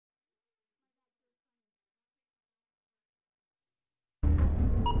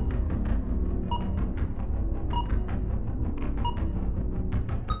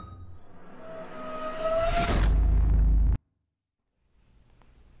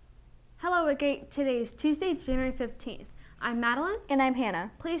Hello, Woodgate. Today is Tuesday, January 15th. I'm Madeline. And I'm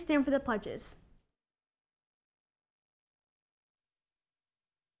Hannah. Please stand for the pledges.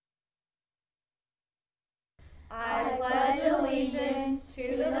 I pledge allegiance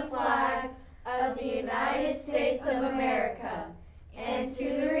to the flag of the United States of America and to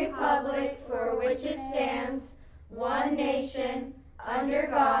the republic for which it stands, one nation, under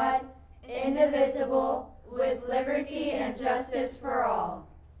God, indivisible, with liberty and justice for all.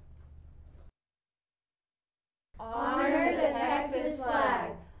 Honor the Texas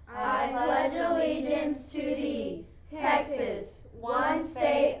flag. I pledge allegiance to thee, Texas, one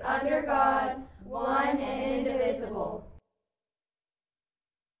state under God, one and indivisible.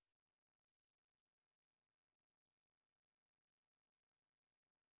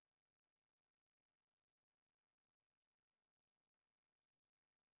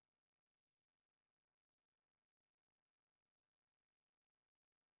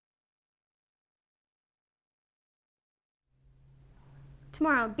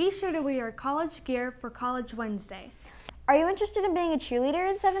 Tomorrow, be sure to wear your college gear for College Wednesday. Are you interested in being a cheerleader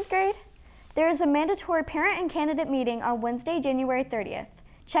in 7th grade? There is a mandatory parent and candidate meeting on Wednesday, January 30th.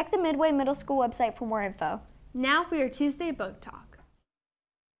 Check the Midway Middle School website for more info. Now for your Tuesday book talk.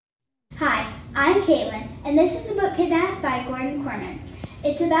 Hi, I'm Caitlin, and this is the book Kidnapped by Gordon Corman.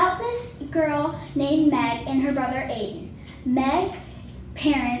 It's about this girl named Meg and her brother Aiden.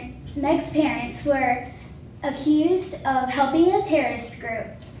 Meg's parents were accused of helping a terrorist group.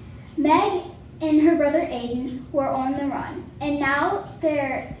 Meg and her brother Aiden were on the run, and now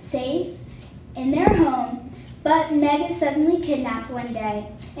they're safe in their home, but Meg is suddenly kidnapped one day,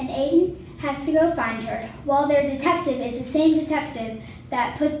 and Aiden has to go find her, while their detective is the same detective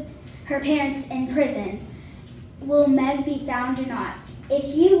that put her parents in prison. Will Meg be found or not?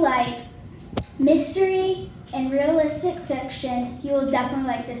 If you like mystery and realistic fiction, you will definitely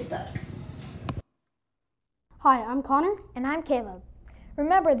like this book. Hi, I'm Connor. And I'm Caleb.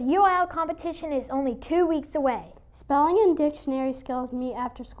 Remember, the UIL competition is only 2 weeks away. Spelling and dictionary skills meet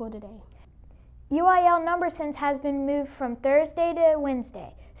after school today. UIL number sense has been moved from Thursday to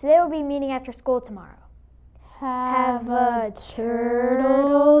Wednesday, so they will be meeting after school tomorrow. Have a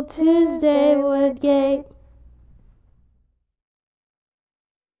Turtle Tuesday, Woodgate.